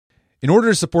In order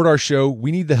to support our show,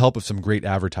 we need the help of some great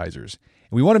advertisers.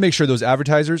 And we want to make sure those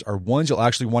advertisers are ones you'll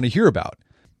actually want to hear about.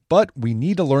 But we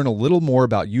need to learn a little more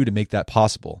about you to make that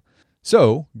possible.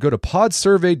 So go to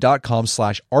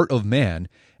podsurvey.com/artofman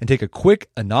and take a quick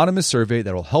anonymous survey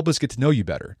that will help us get to know you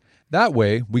better. That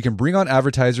way, we can bring on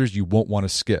advertisers you won't want to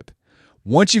skip.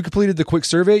 Once you've completed the quick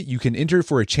survey, you can enter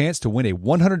for a chance to win a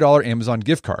 $100 Amazon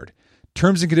gift card.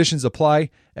 Terms and conditions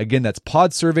apply. Again, that's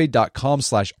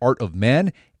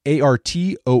podsurvey.com/artofman,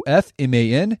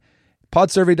 ARTOFMAN,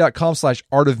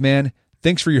 podsurvey.com/artofman.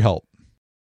 Thanks for your help.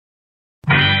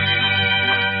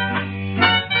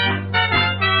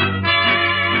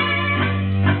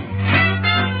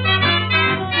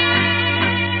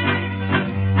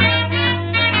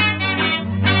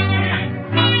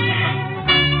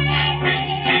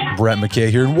 Brett McKay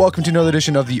here, and welcome to another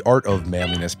edition of the Art of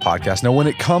Manliness podcast. Now, when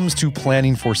it comes to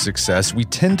planning for success, we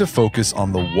tend to focus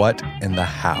on the what and the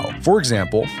how. For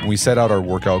example, when we set out our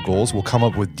workout goals, we'll come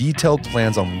up with detailed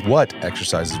plans on what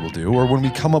exercises we'll do, or when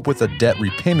we come up with a debt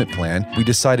repayment plan, we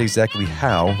decide exactly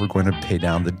how we're going to pay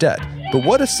down the debt. But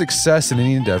what if success in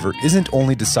any endeavor isn't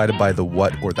only decided by the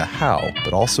what or the how,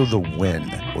 but also the when?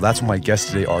 Well, that's what my guest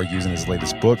today argues in his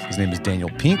latest book. His name is Daniel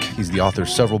Pink. He's the author of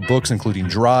several books, including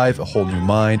Drive, A Whole New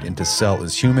Mind, and To Sell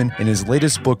is Human. In his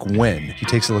latest book, When, he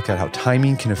takes a look at how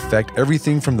timing can affect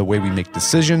everything from the way we make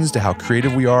decisions to how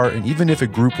creative we are, and even if a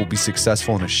group will be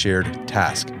successful in a shared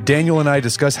task. Daniel and I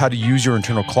discuss how to use your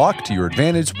internal clock to your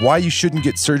advantage, why you shouldn't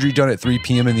get surgery done at 3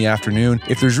 p.m. in the afternoon,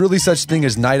 if there's really such thing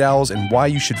as night owls, and why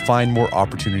you should find more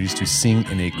opportunities to sing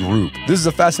in a group. This is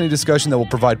a fascinating discussion that will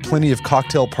provide plenty of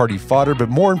cocktail party fodder, but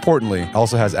more importantly,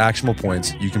 also has actionable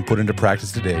points you can put into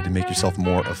practice today to make yourself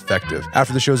more effective.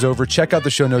 After the show's over, check out the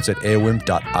show notes at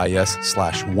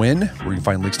aom.is/win, where you can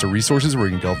find links to resources where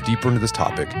you can delve deeper into this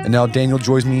topic. And now Daniel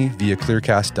joins me via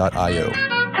clearcast.io.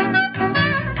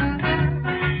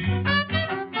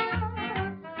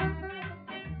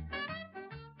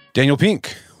 Daniel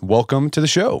Pink, welcome to the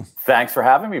show. Thanks for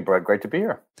having me, Brett. Great to be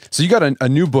here. So you got a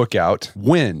new book out,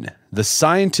 When, The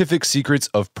Scientific Secrets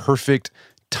of Perfect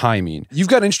Timing. You've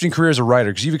got an interesting career as a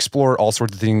writer because you've explored all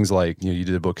sorts of things like, you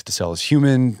did a book To Sell is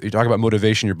Human. You talk about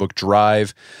motivation, your book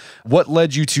Drive. What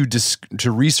led you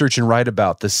to research and write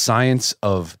about the science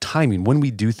of timing, when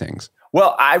we do things?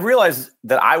 Well, I realized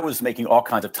that I was making all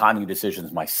kinds of timing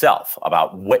decisions myself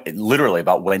about literally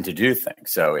about when to do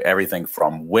things. So everything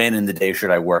from when in the day should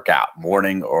I work out,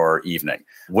 morning or evening?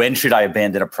 When should I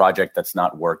abandon a project that's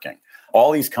not working?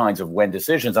 All these kinds of when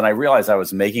decisions. And I realized I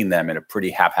was making them in a pretty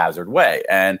haphazard way.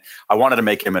 And I wanted to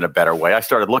make them in a better way. I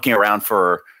started looking around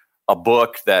for a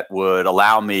book that would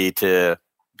allow me to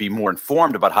be more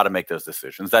informed about how to make those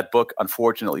decisions. That book,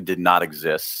 unfortunately, did not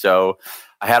exist. So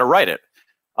I had to write it.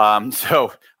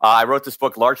 So I wrote this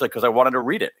book largely because I wanted to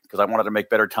read it, because I wanted to make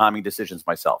better timing decisions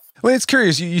myself. Well, it's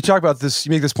curious. You talk about this,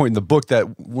 you make this point in the book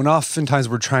that when oftentimes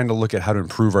we're trying to look at how to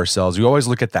improve ourselves, we always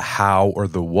look at the how or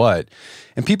the what,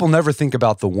 and people never think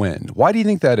about the when. Why do you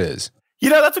think that is?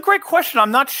 That's a great question.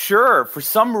 I'm not sure. For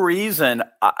some reason,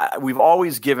 we've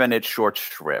always given it short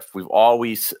shrift. We've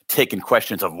always taken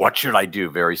questions of what should I do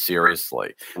very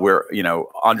seriously. We're,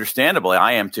 understandably,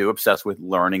 I am too obsessed with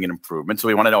learning and improvement. So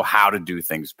we want to know how to do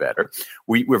things better.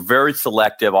 We're very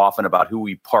selective often about who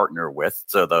we partner with.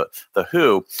 So the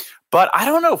who. But I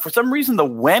don't know. For some reason, the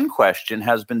when question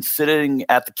has been sitting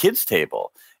at the kids'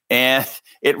 table. And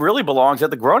it really belongs at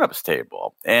the grown-ups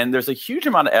table. And there's a huge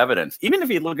amount of evidence, even if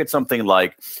you look at something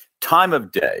like time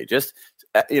of day, just,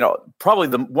 probably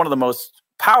one of the most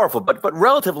powerful, but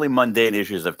relatively mundane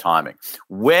issues of timing.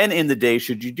 When in the day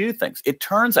should you do things? It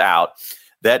turns out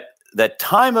that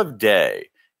time of day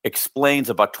explains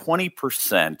about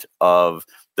 20% of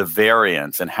the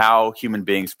variance in how human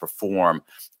beings perform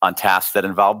on tasks that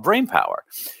involve brain power.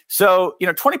 So,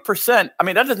 20%,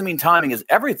 that doesn't mean timing is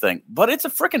everything, but it's a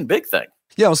freaking big thing.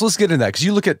 Yeah, so let's get into that, because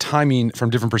you look at timing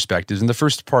from different perspectives. And the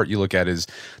first part you look at is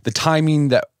the timing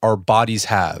that our bodies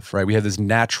have, right? We have this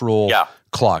natural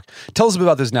clock. Tell us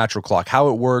about this natural clock, how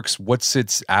it works, what's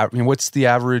the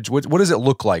average, what does it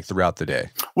look like throughout the day?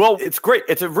 Well, it's great.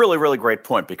 It's a really, really great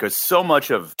point, because so much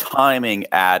of timing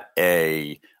on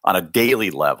a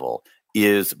daily level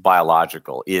is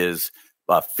biological, is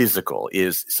physical,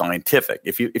 is scientific.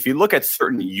 If you look at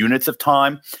certain units of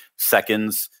time,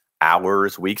 seconds,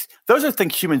 hours, weeks, those are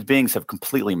things human beings have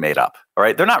completely made up. All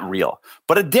right, they're not real.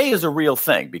 But a day is a real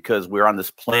thing because we're on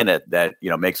this planet that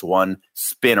makes one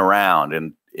spin around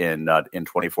in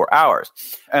 24 hours.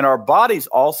 And our bodies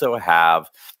also have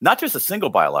not just a single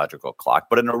biological clock,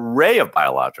 but an array of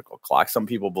biological clocks. Some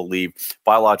people believe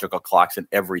biological clocks in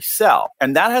every cell.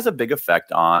 And that has a big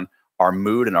effect on our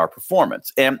mood and our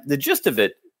performance. And the gist of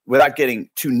it without getting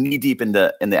too knee deep in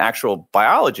the actual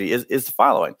biology, is the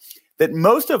following: that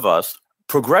most of us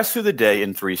progress through the day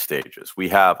in 3 stages. We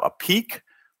have a peak,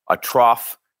 a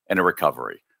trough, and a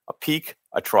recovery. A peak,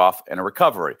 a trough, and a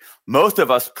recovery. Most of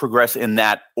us progress in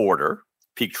that order: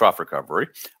 peak, trough, recovery.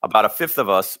 About a fifth of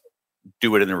us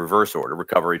do it in the reverse order: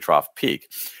 recovery, trough,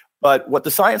 peak. But what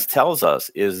the science tells us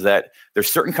is that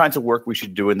there's certain kinds of work we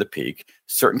should do in the peak,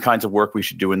 certain kinds of work we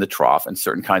should do in the trough, and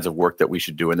certain kinds of work that we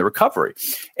should do in the recovery.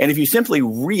 And if you simply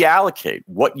reallocate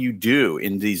what you do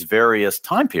in these various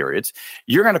time periods,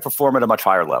 you're going to perform at a much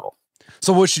higher level.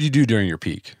 So what should you do during your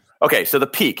peak? Okay, so the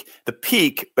peak,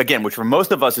 again, which for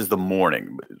most of us is the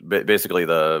morning, basically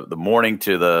the morning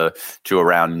to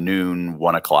around noon,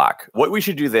 1 o'clock. What we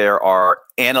should do there are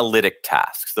analytic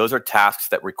tasks. Those are tasks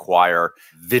that require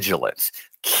vigilance,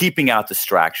 keeping out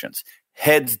distractions,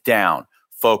 heads down,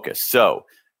 focus. So,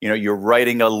 you're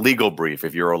writing a legal brief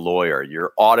if you're a lawyer.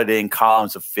 You're auditing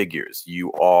columns of figures.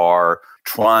 You are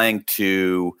trying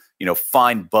to,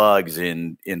 find bugs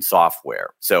in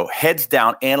software. So heads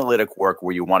down analytic work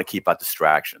where you want to keep out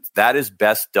distractions. That is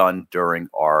best done during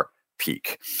our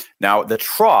peak. Now, the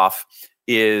trough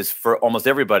is for almost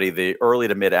everybody the early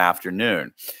to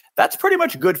mid-afternoon. That's pretty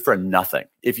much good for nothing.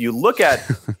 If you look at,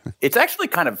 it's actually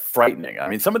kind of frightening. I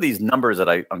mean, some of these numbers that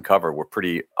I uncovered were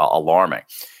pretty alarming.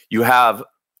 You have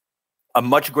a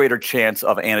much greater chance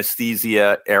of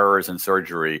anesthesia errors in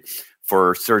surgery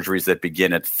for surgeries that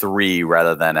begin at 3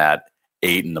 rather than at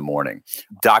 8 in the morning.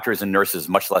 Doctors and nurses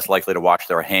much less likely to wash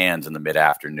their hands in the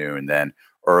mid-afternoon than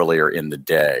earlier in the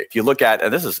day. If you look at,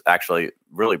 and this is actually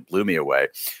really blew me away,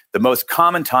 the most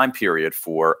common time period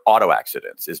for auto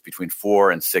accidents is between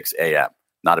 4 and 6 a.m.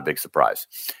 Not a big surprise.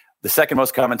 The second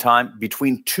most common time,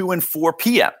 between 2 and 4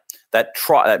 p.m.,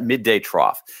 that midday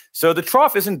trough. So the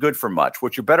trough isn't good for much.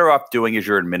 What you're better off doing is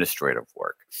your administrative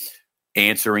work.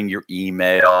 Answering your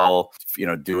email,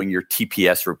 doing your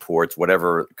TPS reports,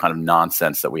 whatever kind of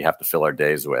nonsense that we have to fill our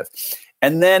days with.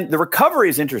 And then the recovery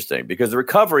is interesting because the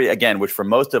recovery, again, which for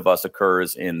most of us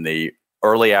occurs in the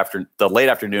late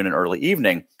afternoon and early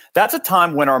evening, that's a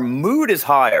time when our mood is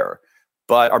higher,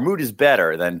 but our mood is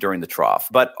better than during the trough.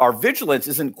 But our vigilance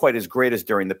isn't quite as great as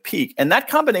during the peak. And that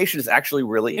combination is actually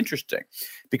really interesting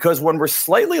because when we're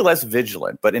slightly less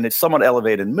vigilant, but in a somewhat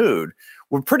elevated mood,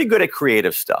 we're pretty good at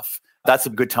creative stuff. That's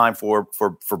a good time for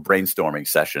brainstorming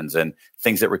sessions and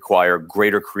things that require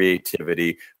greater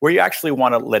creativity where you actually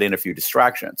want to let in a few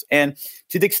distractions. And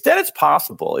to the extent it's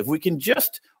possible, if we can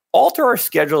just alter our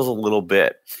schedules a little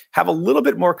bit, have a little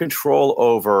bit more control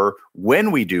over when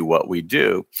we do what we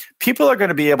do, people are going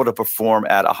to be able to perform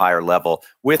at a higher level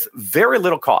with very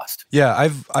little cost. Yeah,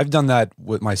 I've done that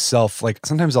with myself. Like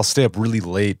sometimes I'll stay up really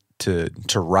late to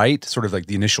write sort of like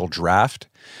the initial draft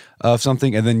of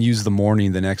something and then use the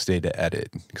morning the next day to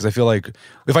edit. Because I feel like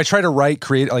if I try to write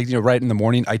in the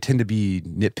morning, I tend to be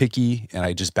nitpicky and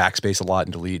I just backspace a lot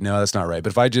and delete. No, that's not right.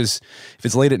 But if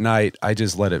it's late at night, I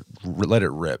just let it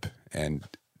rip. And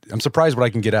I'm surprised what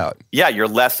I can get out. Yeah, you're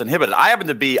less inhibited. I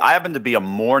happen to be a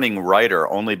morning writer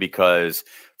only because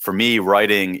for me,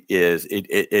 writing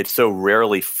it so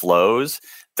rarely flows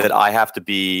that I have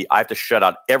to shut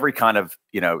out every kind of,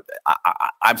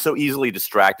 I'm so easily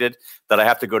distracted that I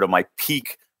have to go to my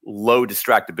peak low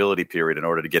distractibility period in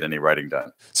order to get any writing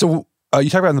done. So you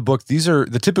talk about in the book, these are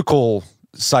the typical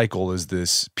cycle is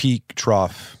this peak,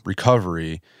 trough,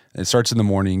 recovery. And it starts in the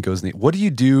morning, goes in what do you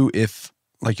do if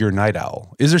like you're a night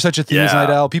owl? Is there such a thing as night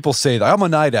owl? People say that I'm a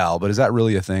night owl, but is that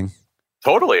really a thing?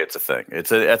 Totally. It's a thing.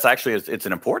 It's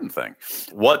an important thing.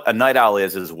 What a night owl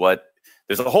is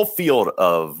there's a whole field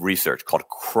of research called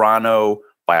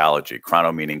chronobiology,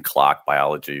 chrono meaning clock,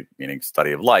 biology meaning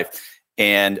study of life.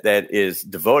 And that is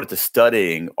devoted to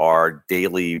studying our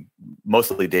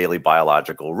mostly daily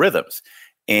biological rhythms.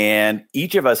 And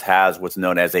each of us has what's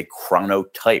known as a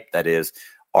chronotype. That is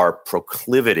our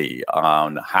proclivity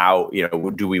on how,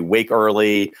 do we wake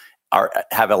early,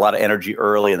 have a lot of energy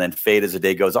early and then fade as the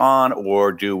day goes on?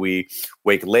 Or do we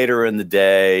wake later in the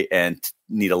day and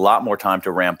need a lot more time to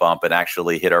ramp up and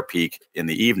actually hit our peak in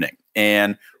the evening?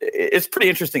 And it's a pretty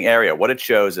interesting area. What it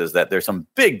shows is that there's some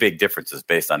big differences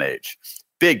based on age.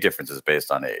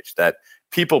 That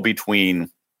people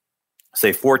between,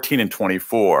 say, 14 and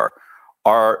 24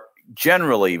 are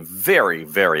generally very,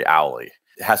 very owly.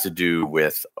 It has to do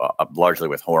with largely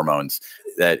with hormones.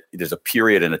 That there's a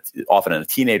period often in a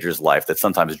teenager's life that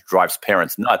sometimes drives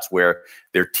parents nuts where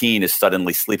their teen is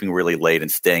suddenly sleeping really late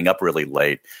and staying up really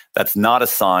late. That's not a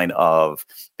sign of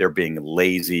they're being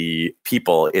lazy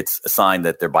people. It's a sign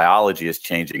that their biology is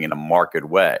changing in a marked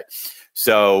way.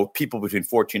 So people between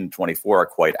 14 and 24 are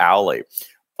quite owly.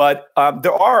 But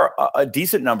there are a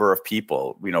decent number of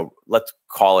people, let's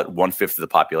call it 1/5 of the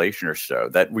population or so,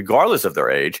 that regardless of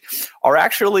their age are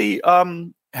actually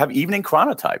have evening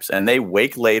chronotypes, and they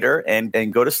wake later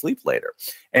and go to sleep later.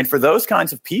 And for those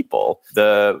kinds of people,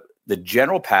 the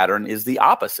general pattern is the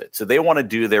opposite. So they want to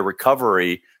do their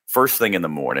recovery first thing in the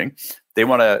morning. They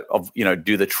want to,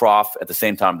 do the trough at the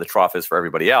same time the trough is for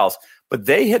everybody else. But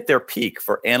they hit their peak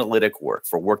for analytic work,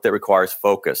 for work that requires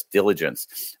focus, diligence,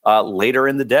 later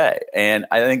in the day. And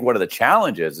I think one of the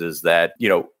challenges is that,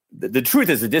 the truth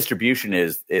is the distribution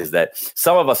is that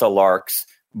some of us are larks,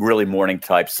 really morning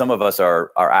types. Some of us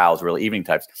are owls, really evening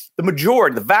types.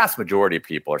 The vast majority of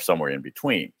people are somewhere in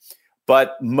between.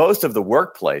 But most of the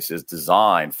workplace is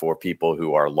designed for people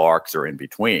who are larks or in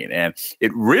between. And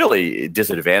it really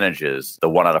disadvantages the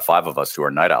 1 out of 5 of us who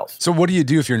are night owls. So what do you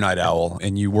do if you're a night owl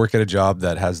and you work at a job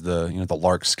that has the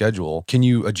lark schedule? Can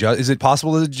you adjust? Is it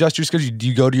possible to adjust your schedule? Do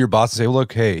you go to your boss and say,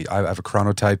 look, hey, I have a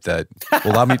chronotype that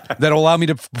will allow me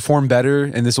to perform better,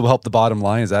 and this will help the bottom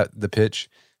line? Is that the pitch?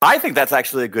 I think that's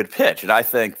actually a good pitch, and I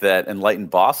think that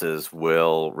enlightened bosses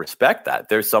will respect that.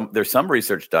 There's some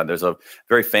research done. There's a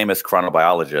very famous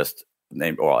chronobiologist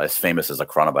as famous as a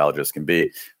chronobiologist can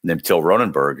be, named Till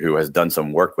Ronenberg, who has done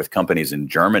some work with companies in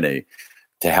Germany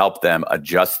to help them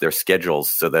adjust their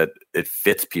schedules so that it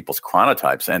fits people's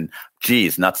chronotypes. And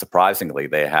not surprisingly,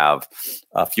 they have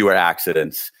fewer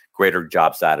accidents, greater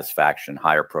job satisfaction,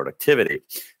 higher productivity.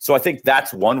 So I think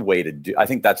that's one way to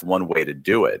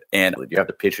do it. And you have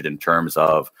to pitch it in terms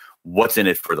of what's in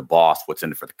it for the boss, what's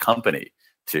in it for the company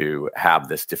to have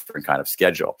this different kind of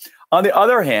schedule. On the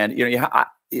other hand,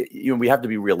 we have to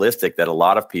be realistic that a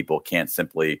lot of people can't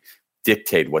simply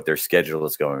dictate what their schedule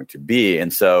is going to be.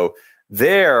 And so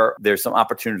there's some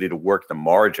opportunity to work the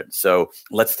margin. So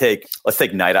let's take a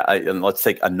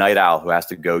night owl who has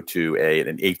to go to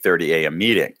an 8:30 a.m.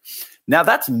 meeting. Now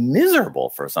that's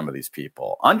miserable for some of these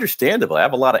people. Understandably, I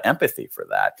have a lot of empathy for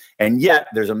that. And yet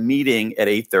there's a meeting at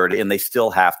 8:30 and they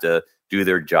still have to do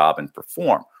their job and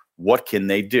perform. What can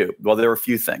they do? Well, there are a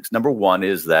few things. Number one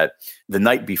is that the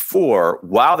night before,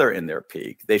 while they're in their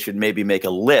peak, they should maybe make a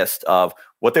list of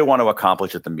what they want to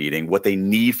accomplish at the meeting, what they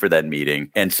need for that meeting.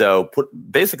 And so put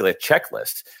basically a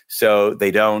checklist so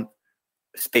they don't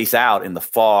space out in the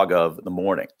fog of the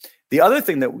morning. The other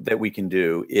thing that we can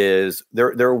do is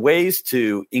there are ways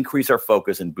to increase our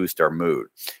focus and boost our mood.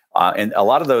 And a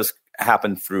lot of those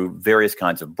happen through various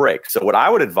kinds of breaks. So what I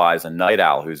would advise a night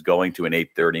owl who's going to an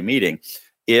 8:30 meeting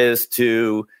is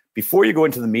to, before you go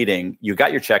into the meeting, you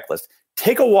got your checklist,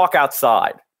 take a walk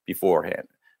outside beforehand.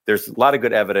 There's a lot of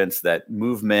good evidence that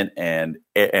movement and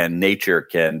nature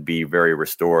can be very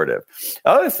restorative.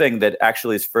 The other thing that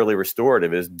actually is fairly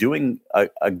restorative is doing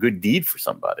a good deed for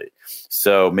somebody.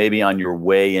 So maybe on your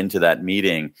way into that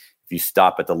meeting, if you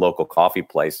stop at the local coffee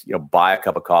place, buy a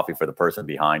cup of coffee for the person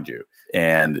behind you.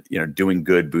 And, doing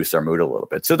good boosts our mood a little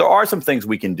bit. So there are some things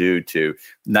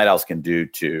night owls can do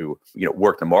to,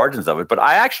 work the margins of it. But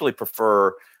I actually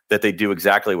prefer that they do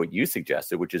exactly what you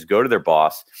suggested, which is go to their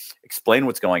boss, explain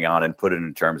what's going on, and put it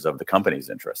in terms of the company's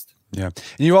interest. Yeah.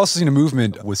 And you've also seen a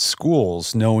movement with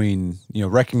schools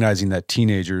recognizing that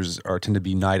teenagers tend to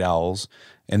be night owls,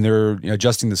 and they're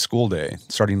adjusting the school day,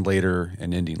 starting later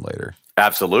and ending later.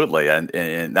 Absolutely.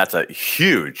 And that's a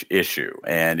huge issue.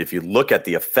 And if you look at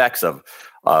the effects of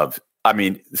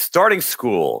starting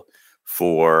school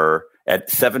at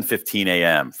 7:15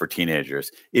 a.m. for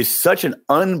teenagers is such an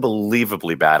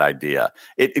unbelievably bad idea.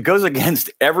 It goes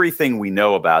against everything we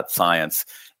know about science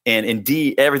and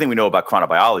indeed everything we know about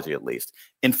chronobiology, at least.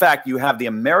 In fact, you have the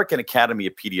American Academy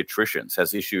of Pediatricians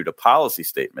has issued a policy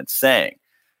statement saying,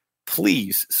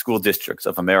 please, school districts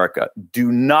of America,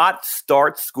 do not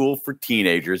start school for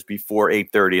teenagers before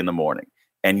 8:30 in the morning.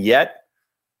 And yet,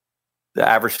 the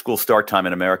average school start time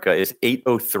in America is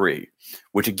 8:03,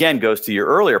 which again goes to your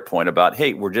earlier point about,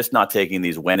 hey, we're just not taking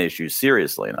these when issues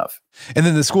seriously enough. And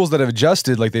then the schools that have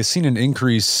adjusted, they've seen an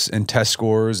increase in test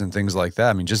scores and things like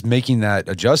that. Just making that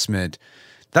adjustment,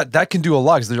 that can do a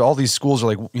lot, because all these schools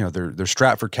are they're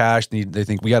strapped for cash. They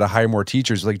think we got to hire more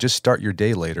teachers. Just start your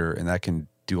day later, and that can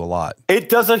do a lot. It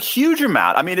does a huge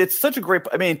amount. It's such a great.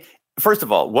 First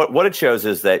of all, what it shows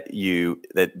is that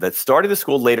that starting the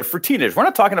school later for teenagers. We're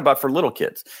not talking about for little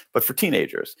kids, but for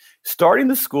teenagers. Starting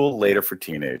the school later for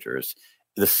teenagers.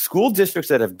 The school districts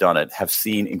that have done it have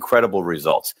seen incredible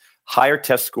results. Higher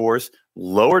test scores,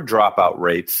 lower dropout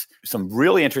rates, some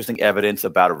really interesting evidence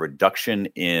about a reduction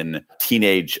in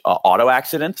teenage auto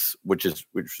accidents, which is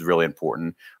really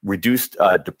important. Reduced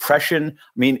depression,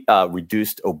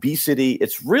 reduced obesity.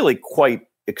 It's really quite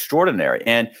extraordinary.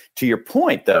 And to your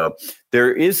point, though,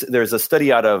 there's a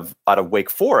study out of Wake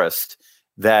Forest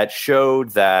that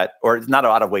showed that, or not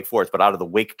out of Wake Forest, but out of the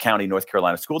Wake County, North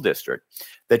Carolina school district,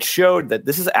 that showed that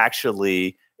this is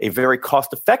actually a very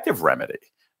cost-effective remedy.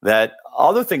 That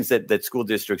other things that school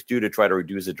districts do to try to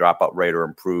reduce the dropout rate or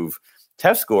improve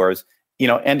test scores,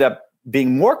 end up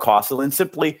being more costly than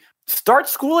simply start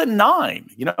school at 9.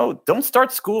 Don't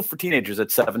start school for teenagers at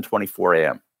 7:24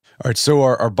 a.m. All right, so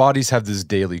our bodies have this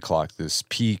daily clock, this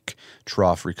peak,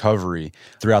 trough, recovery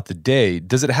throughout the day.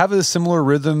 Does it have a similar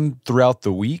rhythm throughout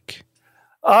the week?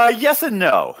 Yes and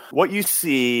no. What you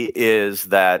see is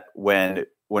that when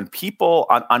people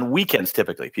on weekends,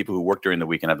 typically people who work during the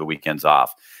week and have the weekends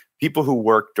off, people who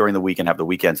work during the week and have the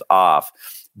weekends off,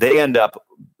 they end up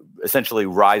essentially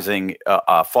rising,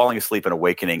 falling asleep and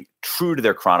awakening true to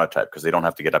their chronotype because they don't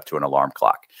have to get up to an alarm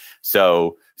clock.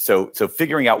 So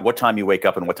figuring out what time you wake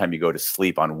up and what time you go to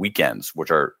sleep on weekends, which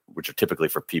are typically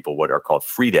for people what are called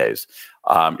free days,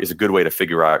 is a good way to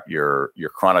figure out your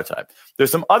chronotype.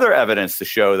 There's some other evidence to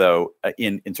show, though,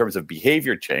 in terms of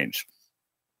behavior change,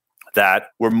 that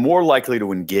we're more likely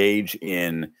to engage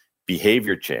in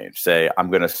behavior change. Say,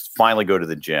 I'm going to finally go to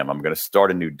the gym. I'm going to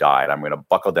start a new diet. I'm going to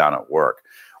buckle down at work.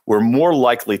 We're more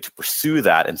likely to pursue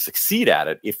that and succeed at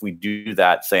it if we do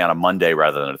that, say, on a Monday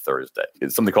rather than a Thursday.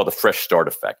 It's something called the fresh start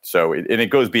effect. So it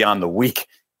goes beyond the week.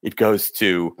 It goes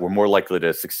to, we're more likely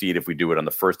to succeed if we do it on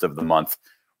the 1st of the month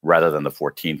rather than the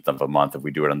 14th of a month, if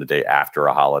we do it on the day after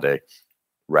a holiday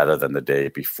rather than the day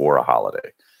before a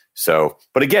holiday. So,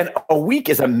 but again, a week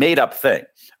is a made-up thing.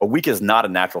 A week is not a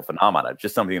natural phenomenon. It's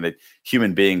just something that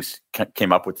human beings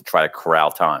came up with to try to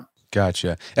corral time.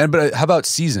 Gotcha. But how about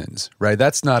seasons, right?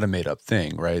 That's not a made-up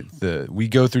thing, right? We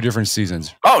go through different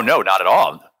seasons. Oh no, not at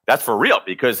all. That's for real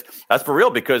because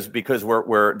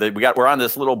we're on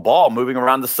this little ball moving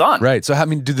around the sun. Right. So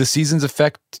do the seasons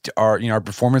affect our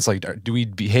performance? Like, do we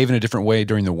behave in a different way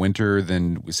during the winter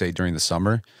than we say during the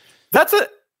summer?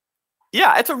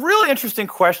 It's a really interesting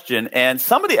question, and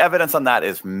some of the evidence on that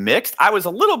is mixed. I was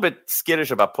a little bit skittish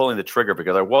about pulling the trigger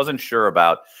because I wasn't sure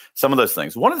about some of those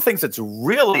things. One of the things that's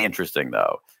really interesting,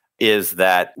 though, is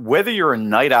that whether you're a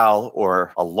night owl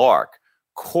or a lark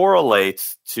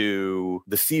correlates to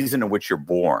the season in which you're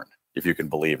born, if you can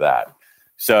believe that.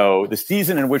 So the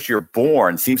season in which you're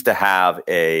born seems to have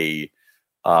an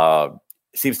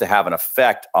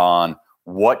effect on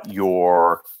what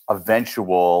your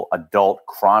eventual adult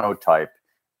chronotype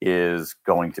is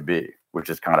going to be, which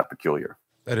is kind of peculiar.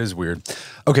 That is weird.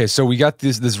 Okay, so we got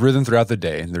this rhythm throughout the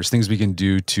day, and there's things we can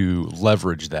do to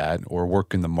leverage that or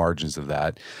work in the margins of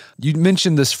that. You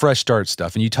mentioned this fresh start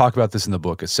stuff, and you talk about this in the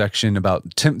book, a section about,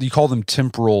 you call them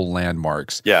temporal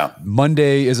landmarks. Yeah.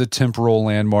 Monday is a temporal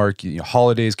landmark.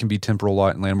 Holidays can be temporal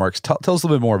landmarks. Tell us a little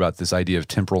bit more about this idea of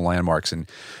temporal landmarks and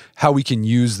how we can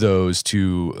use those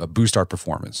to boost our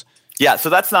performance. Yeah,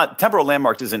 so that's not, temporal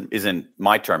landmarks isn't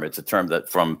my term. It's a term that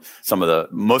from some of the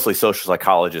mostly social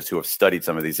psychologists who have studied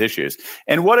some of these issues.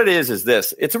 And what it is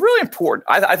this. It's a really important,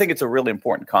 I think it's a really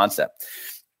important concept.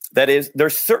 That is,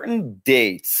 there's certain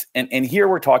dates, and here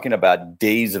we're talking about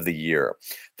days of the year.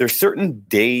 There's certain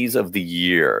days of the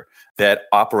year that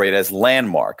operate as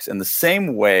landmarks in the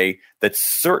same way that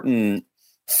certain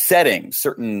settings,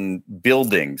 certain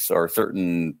buildings or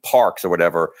certain parks or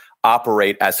whatever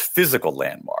operate as physical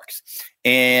landmarks.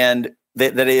 And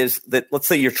that is that, let's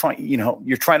say you're trying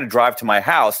to drive to my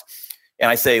house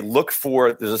and I say, look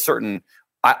for, there's a certain,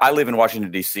 I live in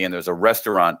Washington, D.C., and there's a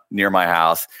restaurant near my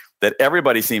house that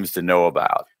everybody seems to know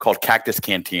about called Cactus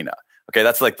Cantina. Okay,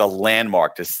 that's like the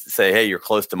landmark to say, hey, you're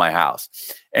close to my house.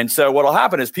 And so what will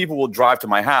happen is people will drive to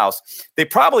my house. They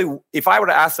probably, if I were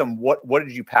to ask them, what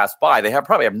did you pass by? They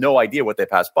probably have no idea what they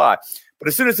passed by. But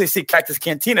as soon as they see Cactus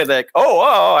Cantina, they're like,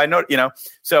 oh, I know,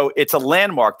 So it's a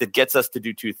landmark that gets us to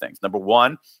do two things. Number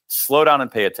one, slow down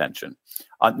and pay attention.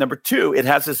 Number two, it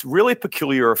has this really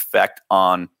peculiar effect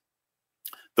on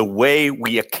the way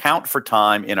we account for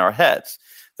time in our heads.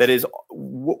 That is,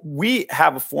 we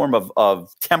have a form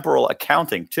of temporal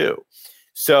accounting too.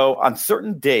 So on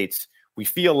certain dates, we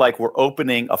feel like we're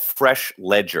opening a fresh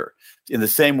ledger in the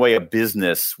same way a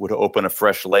business would open a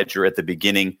fresh ledger at the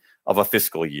beginning of a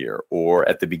fiscal year or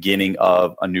at the beginning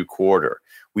of a new quarter.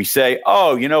 We say,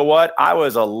 oh, you know what? I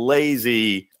was a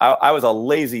lazy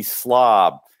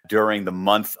slob during the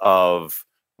month of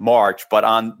March, but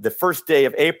on the first day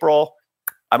of April,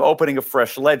 I'm opening a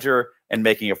fresh ledger and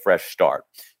making a fresh start.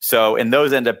 So, and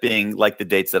those end up being like the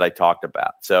dates that I talked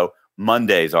about. So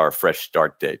Mondays are fresh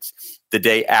start dates. The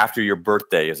day after your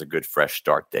birthday is a good fresh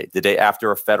start date. The day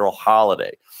after a federal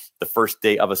holiday, the first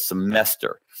day of a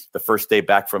semester, the first day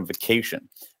back from vacation.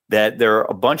 That there are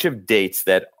a bunch of dates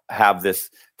that have this,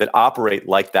 that operate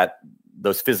like that,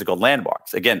 those physical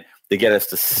landmarks. Again, They get us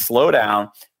to slow down,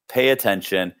 pay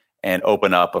attention, and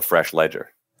open up a fresh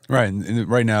ledger. Right. And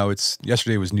right now,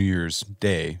 yesterday was New Year's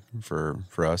Day for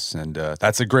us. And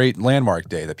that's a great landmark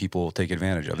day that people take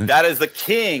advantage of. That is the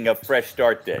king of fresh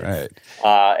start days. Right.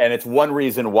 And it's one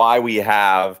reason why we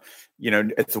have,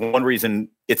 it's one reason,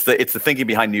 it's the thinking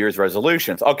behind New Year's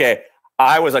resolutions. Okay,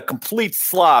 I was a complete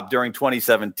slob during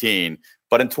 2017,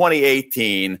 but in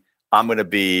 2018, I'm going to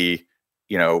be,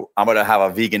 I'm going to have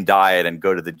a vegan diet and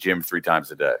go to the gym 3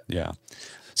 times a day. Yeah.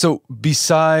 So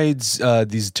besides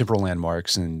these temporal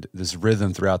landmarks and this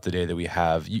rhythm throughout the day that we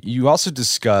have, you also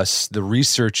discuss the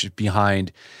research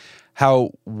behind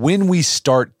how when we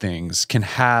start things can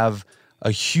have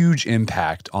a huge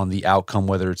impact on the outcome,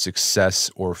 whether it's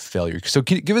success or failure. So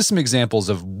can you give us some examples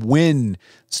of when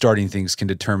starting things can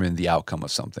determine the outcome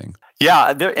of something?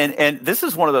 Yeah, and this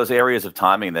is one of those areas of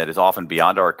timing that is often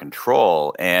beyond our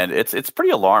control, and it's pretty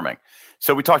alarming.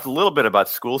 So we talked a little bit about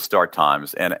school start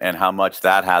times and how much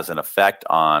that has an effect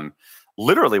on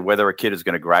literally whether a kid is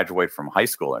going to graduate from high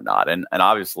school or not. And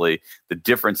obviously the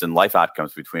difference in life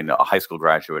outcomes between a high school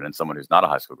graduate and someone who's not a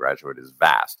high school graduate is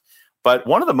vast. But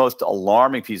one of the most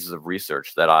alarming pieces of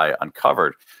research that I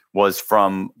uncovered was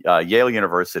from Yale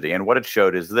University. And what it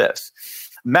showed is this.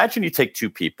 Imagine you take 2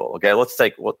 people. Okay, let's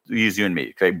use you and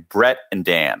me. Okay, Brett and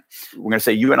Dan. We're going to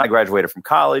say you and I graduated from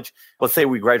college. Let's say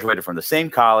we graduated from the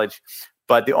same college.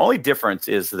 But the only difference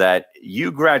is that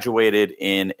you graduated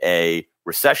in a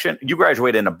recession. You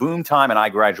graduated in a boom time, and I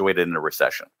graduated in a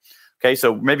recession. Okay,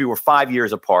 so maybe we're 5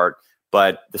 years apart,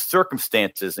 but the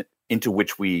circumstances into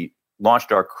which we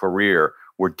launched our career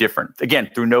were different. Again,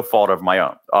 through no fault of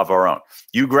our own.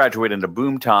 You graduated in a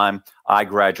boom time. I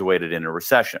graduated in a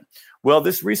recession. Well,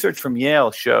 this research from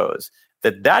Yale shows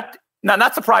that now,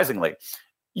 not surprisingly,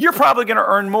 you're probably going to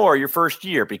earn more your first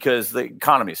year because the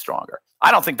economy is stronger.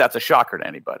 I don't think that's a shocker to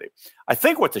anybody. I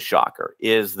think what's a shocker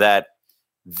is that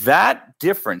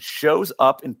difference shows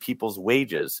up in people's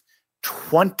wages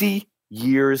 20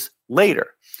 years later.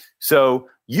 So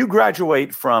you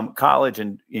graduate from college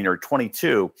and you're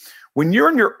 22. When you're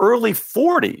in your early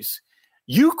 40s,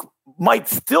 you might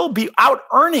still be out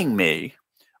earning me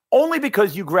only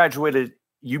because you graduated,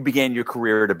 you began your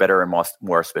career at a better and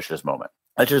more auspicious moment.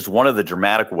 That's just one of the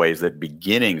dramatic ways that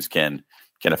beginnings can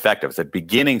affect us, that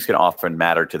beginnings can often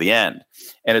matter to the end.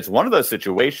 And it's one of those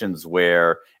situations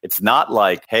where it's not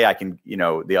like, hey, I can,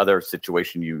 the other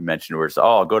situation you mentioned where it's,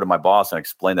 I'll go to my boss and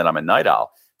explain that I'm a night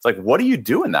owl. It's like, what do you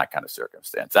do in that kind of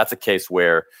circumstance? That's a case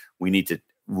where we need to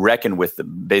reckon with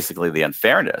basically the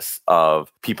unfairness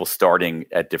of people starting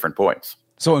at different points.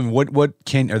 So, and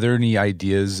are there any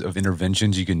ideas of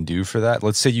interventions you can do for that?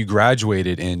 Let's say you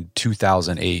graduated in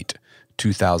 2008,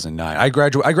 2009. I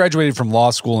graduated from law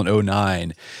school in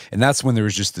 2009, and that's when there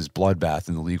was just this bloodbath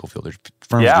in the legal field. There's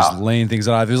firms just laying things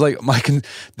off. It was like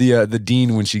the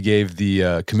dean when she gave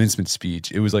the commencement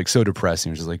speech. It was like so depressing.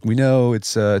 It was just like, we know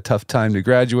it's a tough time to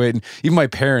graduate, and even my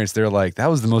parents, they're like, that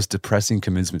was the most depressing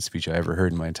commencement speech I ever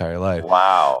heard in my entire life.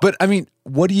 Wow. But I mean,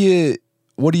 what do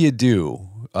you do?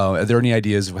 Are there any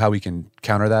ideas of how we can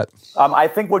counter that? I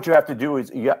think what you have to do is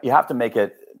you have to make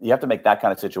that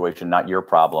kind of situation not your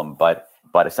problem, but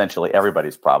essentially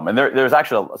everybody's problem. And there's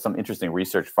actually some interesting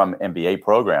research from MBA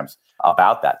programs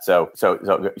about that. So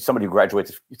somebody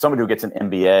who gets an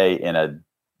MBA in a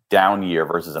down year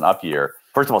versus an up year.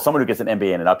 First of all, someone who gets an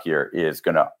MBA in an up year is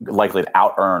going to likely to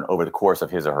out earn over the course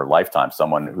of his or her lifetime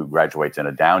someone who graduates in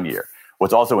a down year.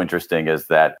 What's also interesting is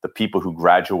that the people who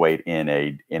graduate in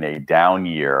a down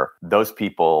year, those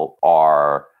people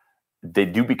they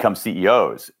do become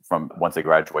CEOs from once they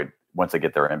graduate, once they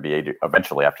get their MBA,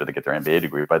 eventually after they get their MBA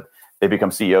degree, but they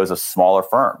become CEOs of smaller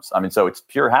firms. I mean, so it's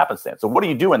pure happenstance. So what do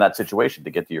you do in that situation,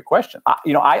 to get to your question?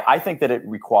 I think that it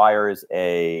requires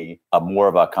a more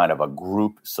of a kind of a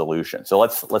group solution. So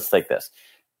let's take this.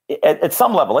 At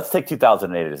some level, let's take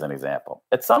 2008 as an example.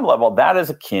 At some level, that is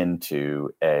akin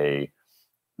to a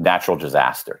natural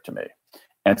disaster to me.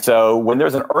 And so when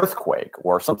there's an earthquake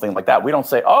or something like that, we don't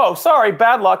say, oh, sorry,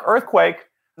 bad luck, earthquake,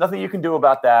 nothing you can do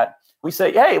about that. We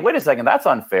say, hey, wait a second, that's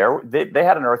unfair. They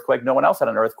had an earthquake. No one else had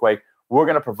an earthquake. We're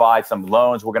going to provide some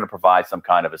loans. We're going to provide some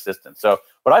kind of assistance. So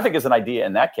what I think is an idea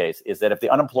in that case is that if the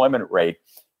unemployment rate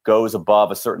goes above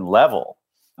a certain level,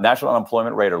 national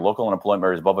unemployment rate or local unemployment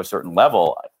rate is above a certain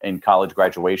level in college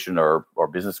graduation or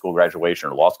business school graduation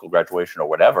or law school graduation or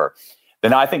whatever,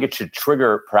 then I think it should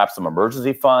trigger perhaps some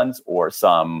emergency funds or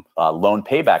some loan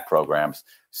payback programs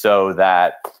so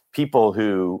that people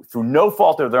who, through no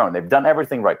fault of their own, they've done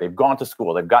everything right, they've gone to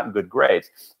school, they've gotten good grades,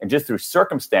 and just through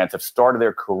circumstance have started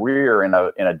their career in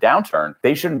a downturn,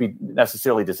 they shouldn't be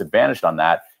necessarily disadvantaged on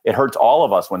that. It hurts all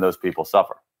of us when those people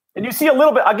suffer. And you see a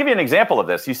little bit, I'll give you an example of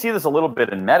this. You see this a little bit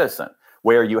in medicine,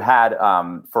 where you had,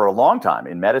 for a long time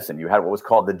in medicine, you had what was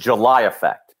called the July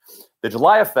effect. The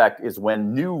July effect is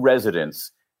when new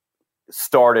residents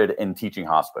started in teaching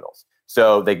hospitals.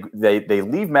 So they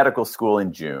leave medical school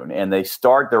in June and they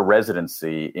start their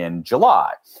residency in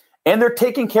July. And they're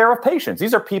taking care of patients.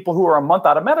 These are people who are a month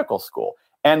out of medical school.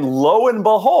 And lo and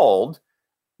behold,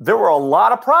 there were a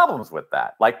lot of problems with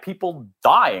that, like people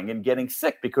dying and getting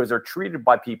sick because they're treated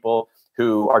by people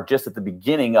who are just at the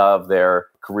beginning of their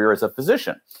career as a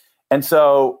physician. And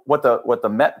so what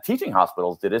the teaching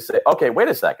hospitals did is say, okay, wait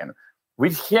a second. We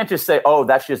can't just say, oh,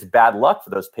 that's just bad luck for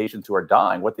those patients who are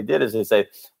dying. What they did is they say,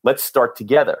 let's start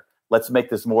together. Let's make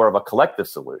this more of a collective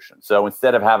solution. So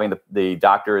instead of having the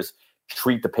doctors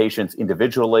treat the patients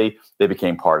individually, they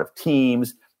became part of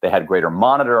teams. They had greater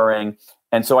monitoring.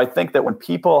 And so I think that when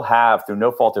people have, through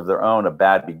no fault of their own, a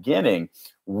bad beginning,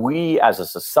 we as a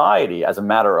society, as a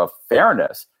matter of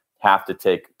fairness, have to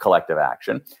take collective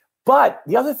action. But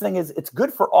the other thing is it's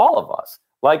good for all of us.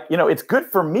 Like, it's good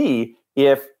for me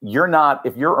if you're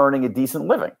earning a decent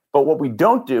living. But what we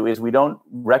don't do is we don't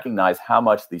recognize how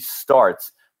much these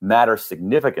starts matter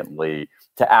significantly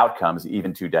to outcomes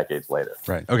even 2 decades later.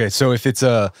 Right. Okay. So if it's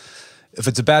a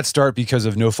bad start because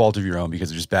of no fault of your own,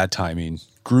 because of just bad timing,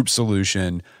 group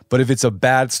solution. But if it's a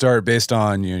bad start based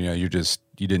on, you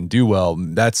didn't do well,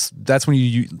 that's when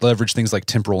you leverage things like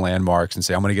temporal landmarks and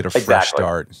say, I'm going to get a fresh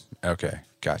start. Okay.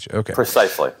 Gotcha. Okay.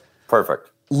 Precisely.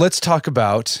 Perfect. Let's talk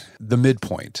about the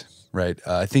midpoint. Right.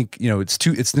 I think,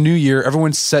 it's the new year.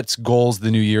 Everyone sets goals the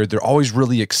new year. They're always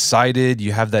really excited.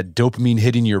 You have that dopamine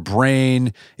hitting your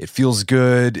brain. It feels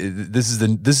good. This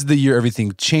is the year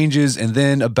everything changes. And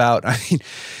then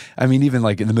even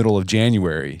like in the middle of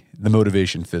January, the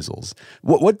motivation fizzles.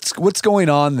 What's going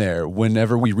on there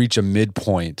whenever we reach a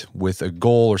midpoint with a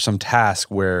goal or some task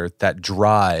where that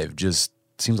drive just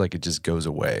seems like it just goes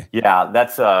away? Yeah,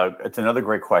 it's another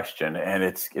great question, and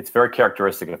it's very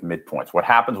characteristic of midpoints. What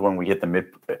happens when we hit the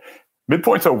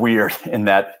midpoints are weird in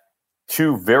that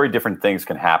 2 very different things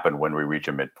can happen when we reach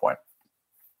a midpoint.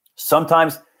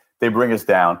 Sometimes they bring us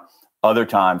down, other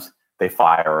times they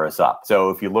fire us up.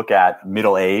 So if you look at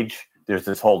middle age, there's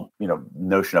this whole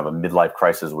notion of a midlife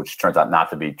crisis, which turns out not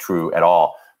to be true at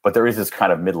all. But there is this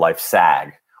kind of midlife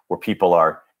sag where people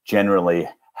are generally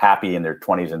happy in their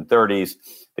 20s and 30s.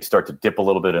 They start to dip a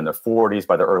little bit in their 40s.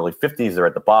 By their early 50s, they're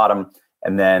at the bottom.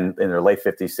 And then in their late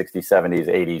 50s, 60s, 70s,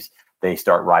 80s, they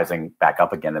start rising back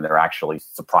up again. And they're actually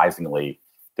surprisingly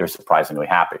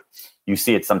happy. You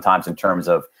see it sometimes in terms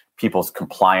of people's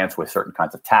compliance with certain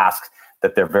kinds of tasks,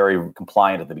 that they're very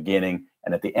compliant at the beginning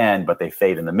and at the end, but they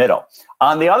fade in the middle.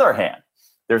 On the other hand,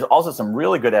 there's also some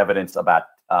really good evidence about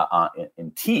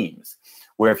in teams,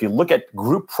 where if you look at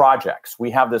group projects,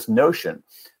 we have this notion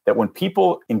that when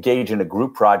people engage in a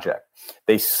group project,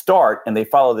 they start and they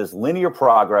follow this linear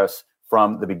progress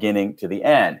from the beginning to the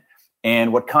end.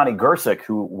 And what Connie Gersick,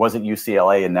 who was at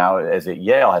UCLA and now is at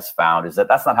Yale, has found is that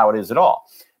that's not how it is at all.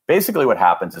 Basically, what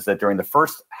happens is that during the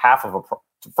first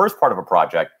part of a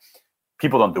project,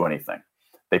 people don't do anything.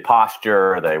 They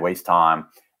posture, they waste time.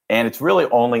 And it's really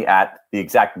only at the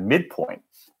exact midpoint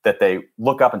that they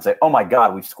look up and say, oh my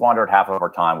God, we've squandered half of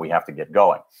our time. We have to get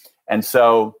going. And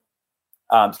so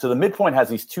the midpoint has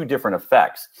these 2 different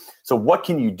effects. So what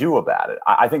can you do about it?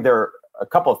 I think there are a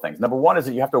couple of things. Number one is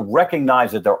that you have to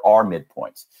recognize that there are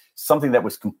midpoints, something that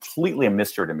was completely a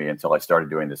mystery to me until I started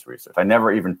doing this research. I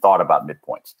never even thought about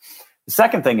midpoints. The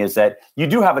second thing is that you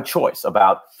do have a choice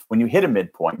about when you hit a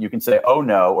midpoint, you can say, oh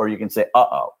no, or you can say,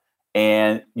 uh-oh.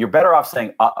 And you're better off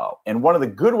saying, uh-oh. And one of the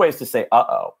good ways to say,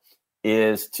 uh-oh,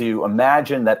 is to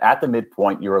imagine that at the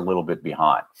midpoint, you're a little bit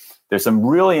behind. There's some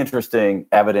really interesting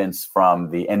evidence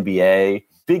from the NBA,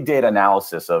 big data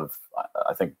analysis of,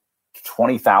 I think,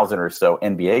 20,000 or so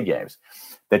NBA games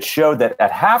that showed that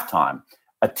at halftime,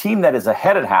 a team that is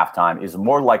ahead at halftime is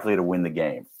more likely to win the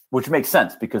game, which makes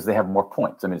sense because they have more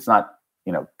points. I mean, it's not,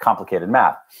 complicated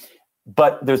math.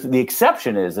 But the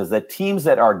exception is that teams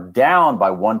that are down by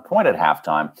 1 point at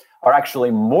halftime are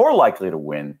actually more likely to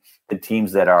win than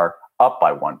teams that are up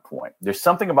by 1 point. There's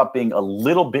something about being a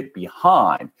little bit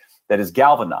behind that is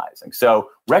galvanizing. So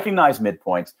recognize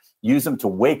midpoints, use them to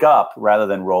wake up rather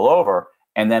than roll over,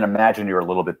 and then imagine you're a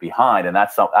little bit behind. And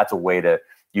that's a way to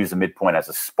use a midpoint as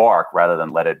a spark rather than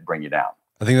let it bring you down.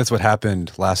 I think that's what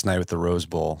happened last night with the Rose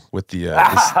Bowl with the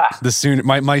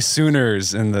my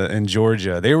Sooners in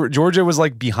Georgia. Georgia was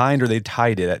like behind or they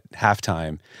tied it at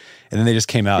halftime, and then they just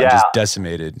came out and just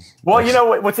decimated.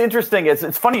 Well, what's interesting is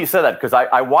it's funny you said that because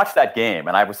I watched that game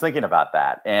and I was thinking about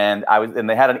that, and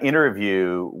they had an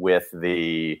interview with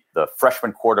the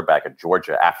freshman quarterback at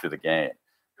Georgia after the game,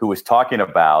 who was talking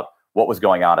about what was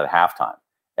going on at halftime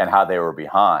and how they were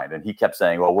behind. And he kept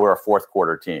saying, well, we're a fourth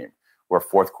quarter team. We're a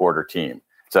fourth quarter team.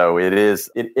 So it is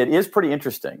pretty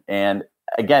interesting. And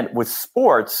again, with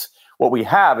sports, what we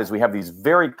have is we have these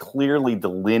very clearly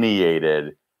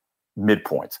delineated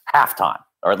midpoints, halftime,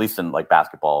 or at least in like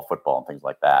basketball, football, and things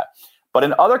like that. But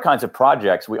in other kinds of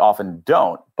projects, we often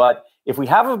don't. But if we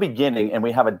have a beginning and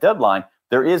we have a deadline,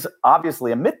 there is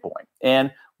obviously a midpoint.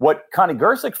 And what Connie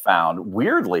Gersick found,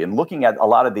 weirdly, in looking at a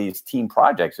lot of these team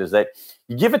projects, is that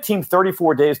you give a team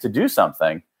 34 days to do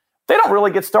something, they don't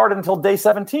really get started until day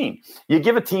 17. You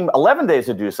give a team 11 days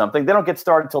to do something, they don't get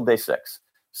started until day 6.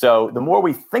 So the more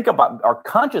we think about, are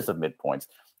conscious of midpoints,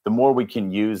 the more we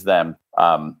can use them,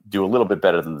 do a little bit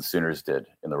better than the Sooners did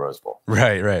in the Rose Bowl.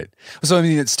 Right. So, I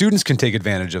mean, students can take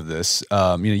advantage of this.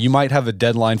 You might have a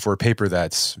deadline for a paper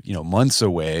that's, months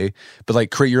away, but like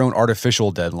create your own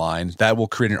artificial deadline. That will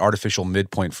create an artificial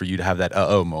midpoint for you to have that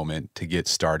moment to get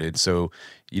started. So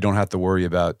you don't have to worry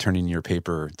about turning your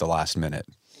paper the last minute.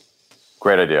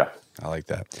 Great idea. I like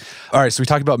that. All right, so we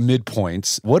talked about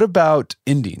midpoints. What about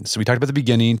endings? So we talked about the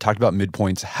beginning, talked about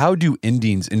midpoints. How do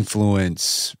endings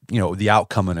influence, the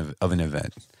outcome of an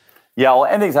event? Yeah, well,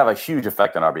 endings have a huge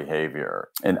effect on our behavior,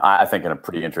 and I think in a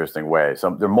pretty interesting way.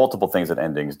 So there are multiple things that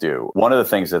endings do. One of the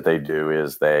things that they do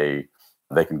is they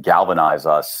can galvanize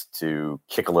us to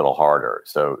kick a little harder.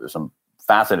 So there's some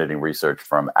fascinating research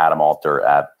from Adam Alter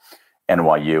at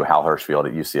NYU, Hal Hirschfield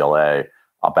at UCLA,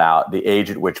 about the age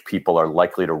at which people are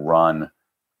likely to run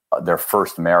their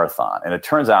first marathon. And it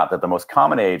turns out that the most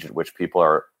common age at which people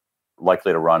are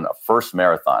likely to run a first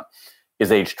marathon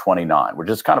is age 29, which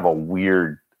is kind of a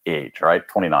weird age, right?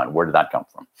 29, where did that come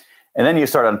from? And then you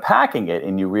start unpacking it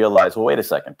and you realize, well, wait a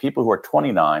second, people who are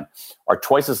 29 are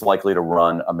twice as likely to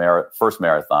run a first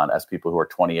marathon as people who are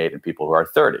 28 and people who are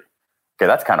 30. Okay,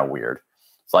 that's kind of weird.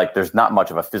 It's like there's not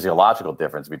much of a physiological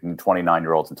difference between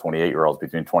 29-year-olds and 28-year-olds,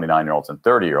 between 29-year-olds and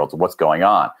 30-year-olds. What's going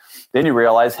on? Then you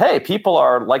realize, hey, people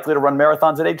are likely to run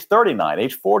marathons at age 39,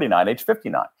 age 49, age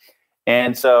 59.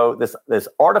 And so this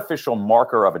artificial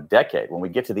marker of a decade, when we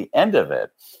get to the end of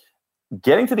it,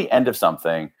 getting to the end of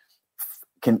something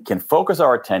can focus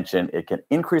our attention, it can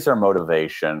increase our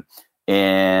motivation,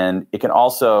 and it can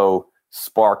also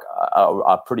spark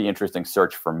a pretty interesting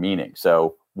search for meaning.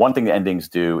 So one thing the endings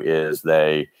do is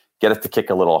they get us to kick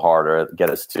a little harder, get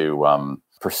us to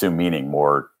pursue meaning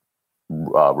more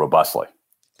robustly.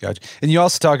 Gotcha. And you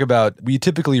also talk about, we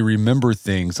typically remember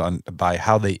things by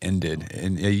how they ended.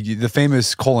 And the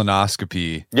famous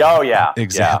colonoscopy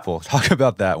example. Yeah. Talk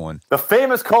about that one. The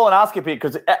famous colonoscopy,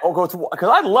 because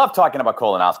I love talking about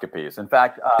colonoscopies. In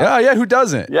fact... who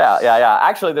doesn't? Yeah.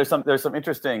 Actually, there's some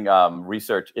interesting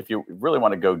research. If you really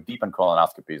want to go deep in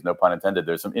colonoscopies, no pun intended,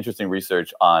 there's some interesting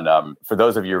research on, for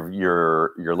those of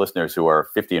your listeners who are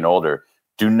 50 and older,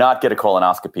 do not get a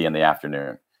colonoscopy in the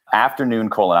afternoon. Afternoon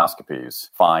colonoscopies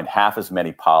find half as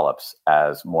many polyps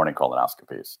as morning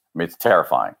colonoscopies. I mean, it's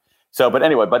terrifying. So, but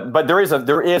anyway, but there is,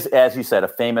 as you said, a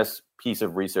famous piece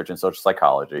of research in social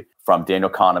psychology from Daniel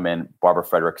Kahneman, Barbara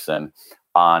Fredrickson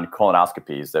on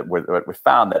colonoscopies that we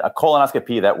found that a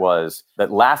colonoscopy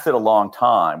that lasted a long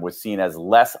time was seen as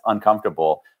less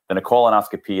uncomfortable than a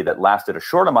colonoscopy that lasted a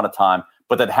short amount of time,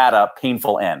 but that had a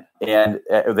painful end. And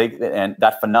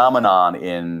that phenomenon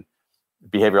in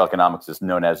behavioral economics is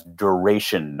known as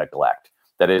duration neglect.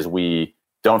 That is, we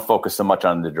don't focus so much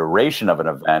on the duration of an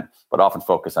event, but often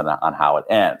focus on how it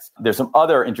ends. There's some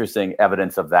other interesting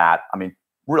evidence of that. I mean,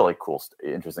 really cool,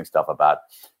 interesting stuff about,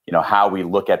 how we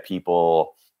look at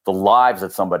people, the lives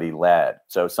that somebody led.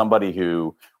 So somebody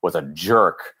who was a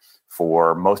jerk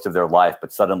for most of their life,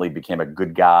 but suddenly became a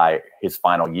good guy his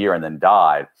final year and then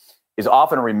died, is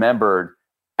often remembered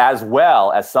as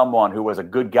well as someone who was a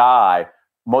good guy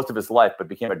most of his life, but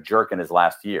became a jerk in his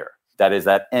last year. That is,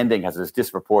 that ending has this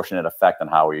disproportionate effect on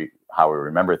how we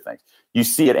remember things. You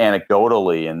see it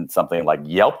anecdotally in something like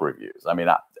Yelp reviews. I mean,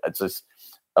 it's just,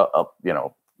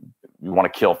 you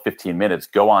want to kill 15 minutes,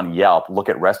 go on Yelp, look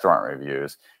at restaurant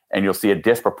reviews, and you'll see a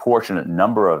disproportionate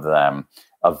number of them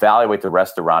evaluate the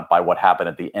restaurant by what happened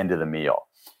at the end of the meal.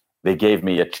 They gave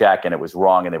me a check and it was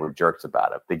wrong and they were jerks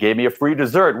about it. They gave me a free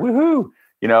dessert. Woohoo!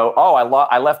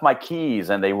 I left my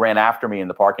keys and they ran after me in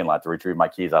the parking lot to retrieve my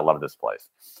keys. I love this place.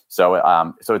 So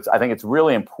I think it's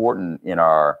really important in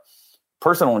our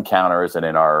personal encounters and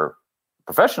in our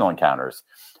professional encounters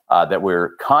that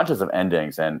we're conscious of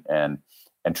endings and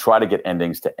try to get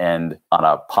endings to end on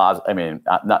a positive. I mean,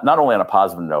 not only on a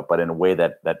positive note, but in a way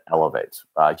that elevates.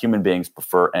 Human beings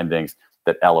prefer endings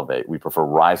that elevate. We prefer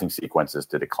rising sequences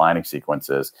to declining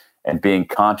sequences, and being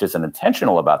conscious and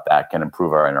intentional about that can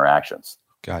improve our interactions.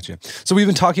 Gotcha. So we've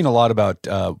been talking a lot about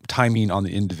timing on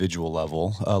the individual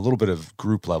level, a little bit of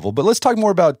group level, but let's talk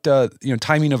more about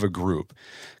timing of a group,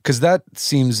 because that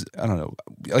seems, I don't know,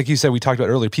 like you said, we talked about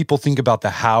earlier, people think about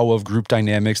the how of group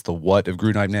dynamics, the what of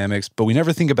group dynamics, but we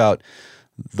never think about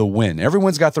the when.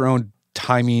 Everyone's got their own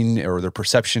timing or their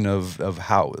perception of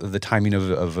how the timing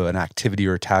of an activity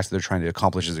or a task that they're trying to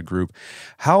accomplish as a group.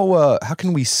 How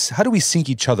do we sync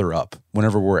each other up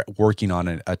whenever we're working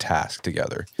on a task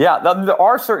together? Yeah, there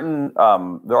are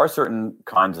certain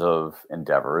kinds of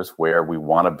endeavors where we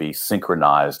want to be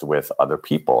synchronized with other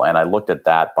people, and I looked at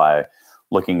that by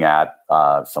looking at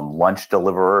some lunch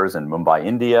deliverers in Mumbai,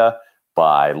 India,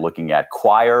 by looking at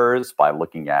choirs, by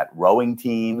looking at rowing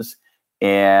teams.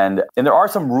 And there are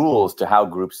some rules to how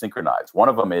groups synchronize. One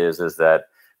of them is that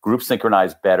groups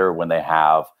synchronize better when they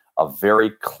have a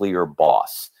very clear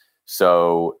boss.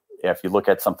 So if you look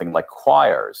at something like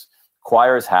choirs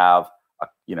have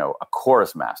a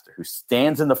chorus master who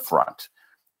stands in the front,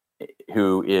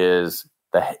 who is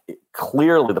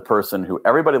clearly the person who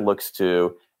everybody looks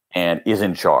to and is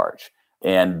in charge.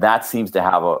 And that seems to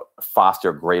have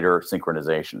foster greater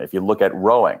synchronization. If you look at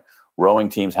rowing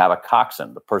teams have a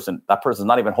coxswain. That person's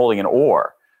not even holding an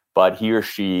oar, but he or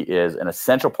she is an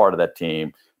essential part of that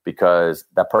team because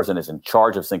that person is in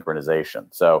charge of synchronization.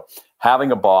 So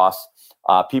having a boss,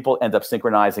 people end up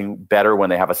synchronizing better when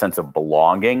they have a sense of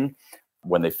belonging,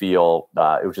 when they feel,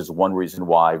 which is one reason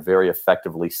why very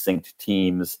effectively synced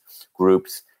teams,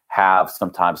 groups have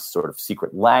sometimes sort of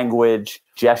secret language,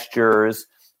 gestures.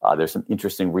 There's some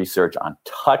interesting research on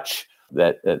touch.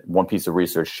 That one piece of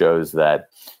research shows that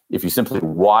if you simply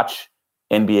watch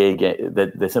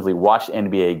they simply watched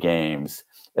NBA games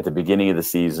at the beginning of the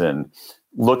season,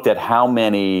 looked at how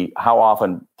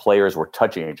often players were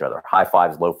touching each other, high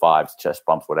fives, low fives, chest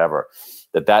bumps, whatever,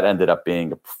 that ended up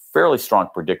being a fairly strong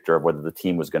predictor of whether the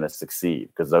team was going to succeed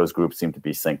because those groups seem to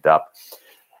be synced up.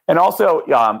 And also,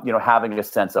 having a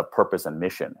sense of purpose and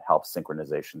mission helps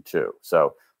synchronization too.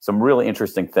 So some really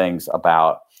interesting things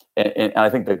about, and I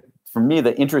think that for me,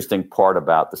 the interesting part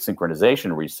about the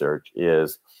synchronization research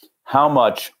is how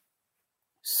much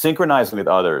synchronizing with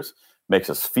others makes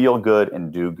us feel good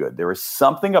and do good. There is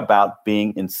something about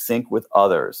being in sync with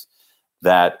others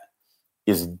that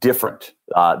is different,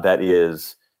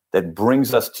 that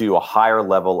brings us to a higher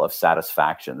level of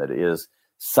satisfaction, that is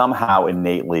somehow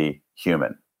innately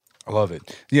human. I love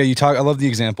it. Yeah, I love the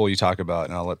example you talk about,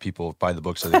 and I'll let people buy the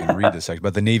book so they can read this section,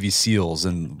 about the Navy SEALs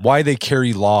and why they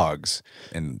carry logs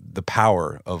and the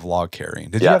power of log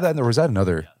carrying. Did you have that, or was that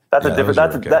another? But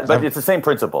it's the same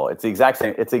principle. It's the exact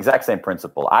same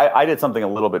principle. I did something a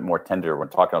little bit more tender when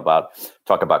talking about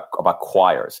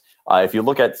choirs. If you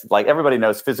look at, like, everybody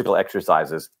knows physical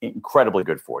exercise is incredibly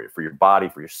good for you, for your body,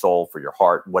 for your soul, for your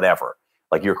heart, whatever.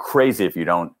 Like, you're crazy if you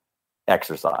don't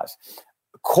exercise.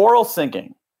 Choral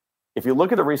singing. If you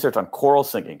look at the research on choral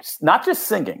singing, not just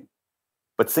singing,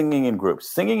 but singing in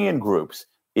groups. Singing in groups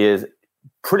is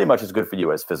pretty much as good for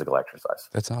you as physical exercise.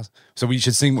 That's awesome. So we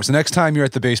should sing. So next time you're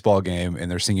at the baseball game and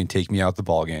they're singing "Take Me Out the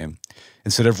Ball Game,"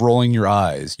 instead of rolling your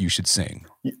eyes, you should sing.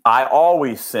 I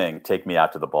always sing "Take Me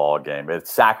Out to the Ball Game."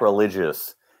 It's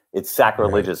sacrilegious. It's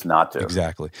sacrilegious not to.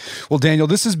 Exactly. Well, Daniel,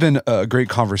 this has been a great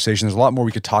conversation. There's a lot more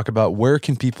we could talk about. Where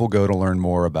can people go to learn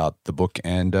more about the book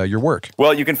and your work?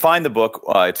 Well, you can find the book.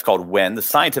 It's called When, The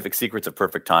Scientific Secrets of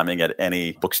Perfect Timing, at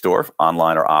any bookstore,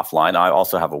 online or offline. I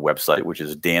also have a website, which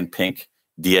is danpink,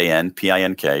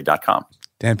 DANPINK.com.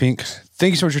 Dan Pink,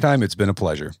 thank you so much for your time. It's been a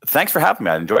pleasure. Thanks for having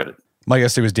me. I enjoyed it. My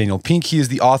guest today was Daniel Pink. He is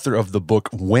the author of the book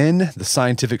When, The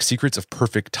Scientific Secrets of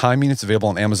Perfect Timing. It's available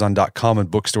on Amazon.com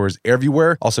and bookstores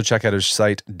everywhere. Also check out his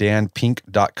site,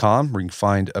 danpink.com, where you can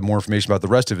find more information about the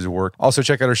rest of his work. Also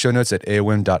check out our show notes at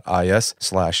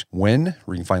aom.is/when,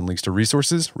 where you can find links to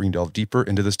resources where you can delve deeper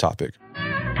into this topic.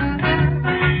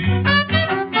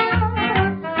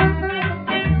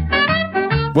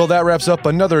 Well, that wraps up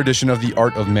another edition of the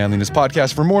Art of Manliness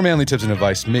podcast. For more manly tips and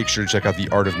advice, make sure to check out the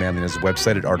Art of Manliness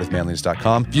website at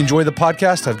artofmanliness.com. If you enjoy the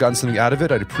podcast, I've gotten something out of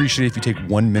it, I'd appreciate it if you take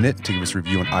 1 minute to give us a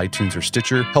review on iTunes or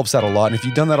Stitcher. Helps out a lot. And if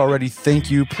you've done that already, thank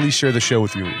you. Please share the show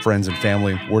with your friends and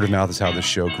family. Word of mouth is how this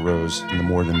show grows, and the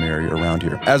more the merrier around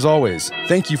here. As always,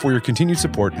 thank you for your continued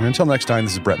support. And until next time,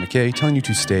 this is Brett McKay telling you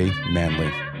to stay manly.